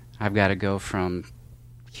shit, I've got to go from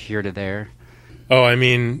here to there? Oh, I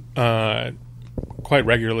mean, quite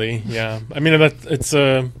regularly, yeah. I mean, I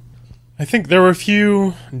think there were a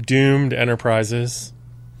few doomed enterprises.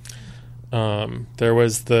 There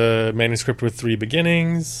was the manuscript with 3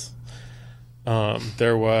 beginnings.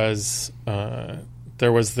 There was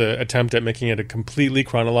the attempt at making it a completely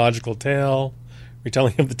chronological tale,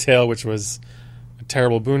 retelling of the tale, which was a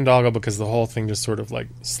terrible boondoggle because the whole thing just sort of like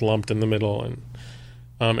slumped in the middle,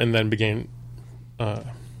 and then became by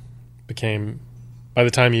the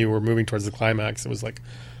time you were moving towards the climax, it was like,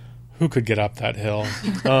 who could get up that hill?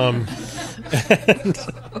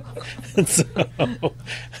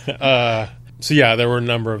 So yeah, there were a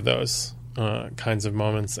number of those kinds of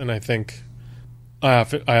moments, and I think I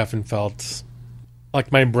often felt like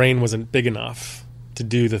my brain wasn't big enough to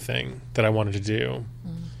do the thing that I wanted to do.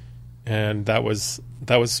 And that was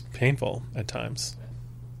painful at times.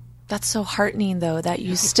 That's so heartening, though, that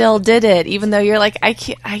you still did it, even though you're like, I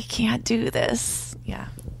can't do this. Yeah,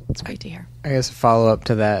 it's great to hear. I guess a follow-up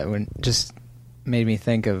to that just made me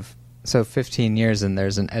think of, 15 years and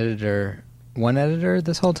there's one editor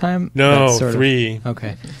this whole time? No, 3.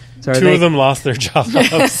 Okay. So 2 of them lost their jobs during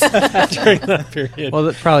that period. Well,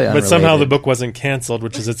 that's probably unrelated. But somehow the book wasn't canceled,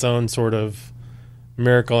 which is its own sort of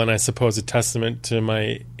miracle, and I suppose a testament to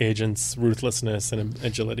my agent's ruthlessness and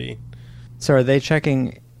agility. So are they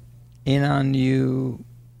checking in on you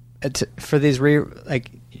for these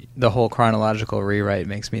the whole chronological rewrite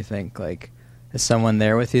makes me think, like, is someone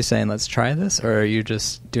there with you saying, let's try this? Or are you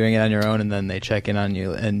just doing it on your own and then they check in on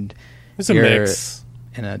you and it's a mix.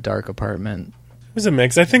 In a dark apartment? It was a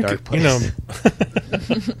mix. I think,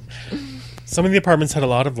 some of the apartments had a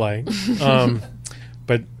lot of light,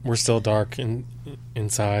 but were still dark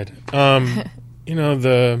inside.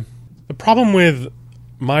 The problem with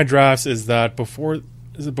my drafts is that before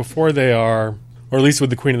they are, or at least with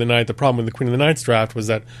the Queen of the Night, the problem with the Queen of the Night's draft was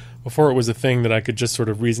that before it was a thing that I could just sort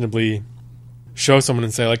of reasonably show someone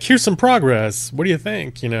and say, like, here's some progress. What do you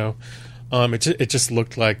think? It just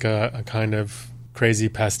looked like a kind of crazy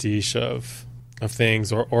pastiche of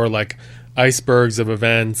things, or like icebergs of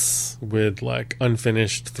events with like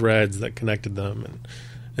unfinished threads that connected them,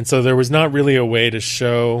 and so there was not really a way to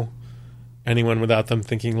show anyone without them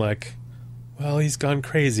thinking like, well, he's gone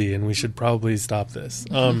crazy and we should probably stop this.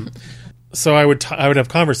 So I would have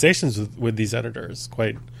conversations with these editors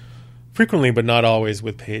quite frequently, but not always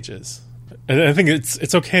with pages. And I think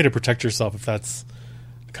it's okay to protect yourself if that's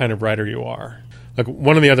the kind of writer you are. Like,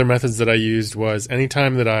 one of the other methods that I used was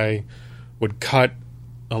anytime that I would cut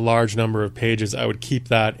a large number of pages, I would keep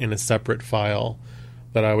that in a separate file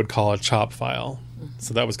that I would call a chop file.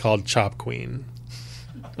 So that was called Chop Queen.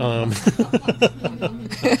 And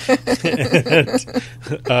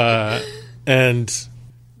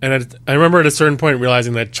I remember at a certain point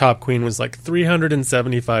realizing that Chop Queen was like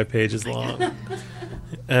 375 pages long.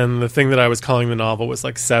 And the thing that I was calling the novel was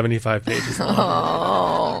like 75 pages long.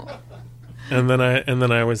 Oh. And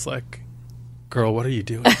then I was like, girl, what are you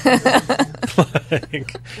doing?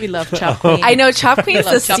 We love Chop Queen. I know Chop Queen's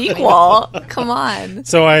the sequel. Come on.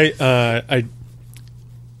 So I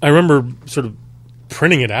remember sort of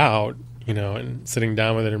printing it out, and sitting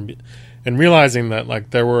down with it and realizing that like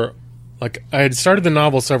there were, like, I had started the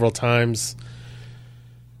novel several times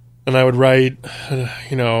and I would write,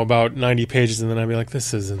 about 90 pages and then I'd be like,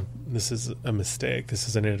 this is a mistake. This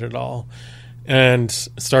isn't it at all. And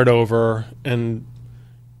start over, and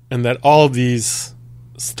that all of these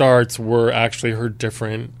starts were actually her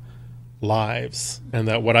different lives, and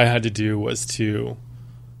that what I had to do was to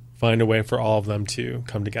find a way for all of them to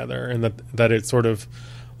come together, and that it sort of,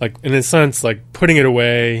 like, in a sense, like, putting it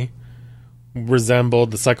away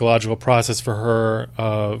resembled the psychological process for her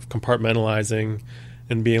of compartmentalizing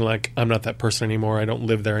and being like, I'm not that person anymore. I don't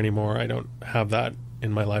live there anymore. I don't have that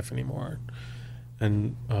in my life anymore.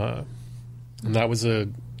 And that was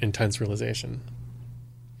an intense realization.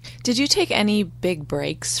 Did you take any big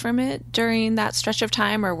breaks from it during that stretch of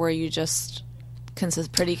time, or were you just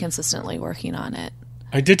pretty consistently working on it?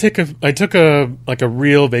 I took a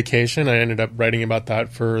real vacation. I ended up writing about that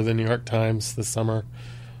for the New York Times this summer,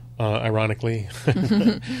 ironically.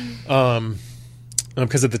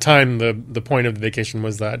 Because at the time, the point of the vacation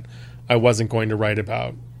was that I wasn't going to write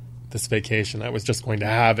about this vacation. I was just going to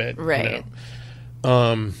have it. Right.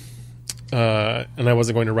 And I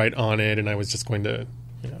wasn't going to write on it, and I was just going to,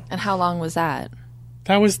 And how long was that?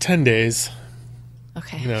 That was 10 days.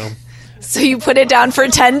 Okay. So you put it down for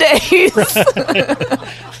 10 days. Okay.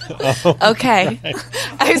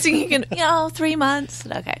 I was thinking, 3 months.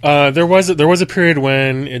 Okay. There was a period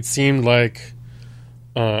when it seemed like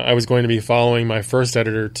I was going to be following my first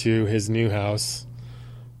editor to his new house.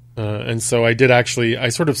 And so I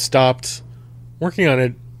sort of stopped working on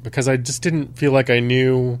it because I just didn't feel like I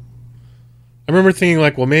knew. I remember thinking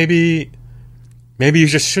like, well, maybe you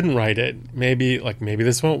just shouldn't write it. Maybe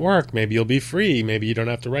this won't work. Maybe you'll be free. Maybe you don't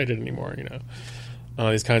have to write it anymore.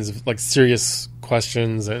 These kinds of like serious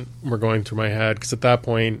questions that were going through my head. Because at that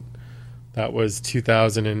point, that was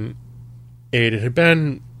 2008. It had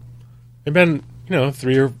been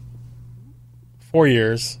 3 or 4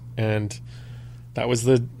 years, and that was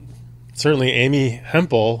certainly Amy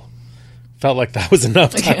Hempel felt like that was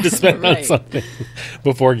enough time to spend on something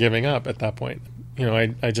before giving up. At that point,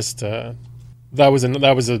 I just that was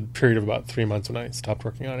a period of about 3 months when I stopped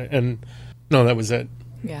working on it, and no, that was it.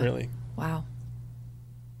 Yeah. Really. Wow.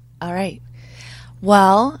 All right.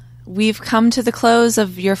 Well, we've come to the close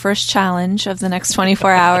of your first challenge of the next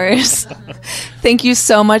 24 hours. Thank you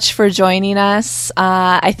so much for joining us.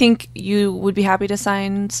 I think you would be happy to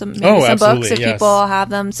sign some books if people have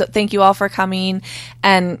them. So thank you all for coming,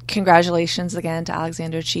 and congratulations again to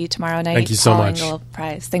Alexander Chee tomorrow night. Thank you so much. Engel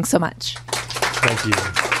Prize. Thanks so much. Thank you.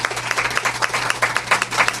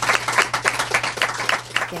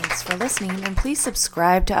 Thanks for for listening, and please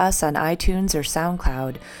subscribe to us on iTunes or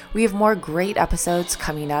SoundCloud. We have more great episodes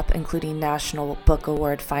coming up, including National Book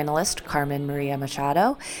Award finalist Carmen Maria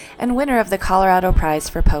Machado and winner of the Colorado Prize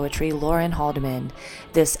for Poetry, Lauren Haldeman.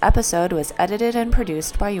 This episode was edited and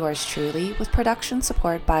produced by yours truly, with production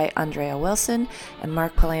support by Andrea Wilson and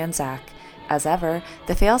Mark Polanzak. As ever,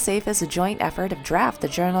 The Failsafe is a joint effort of Draft, the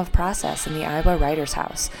Journal of Process, and the Iowa Writers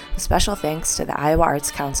House, with special thanks to the Iowa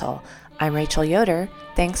Arts Council. I'm Rachel Yoder.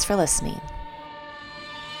 Thanks for listening.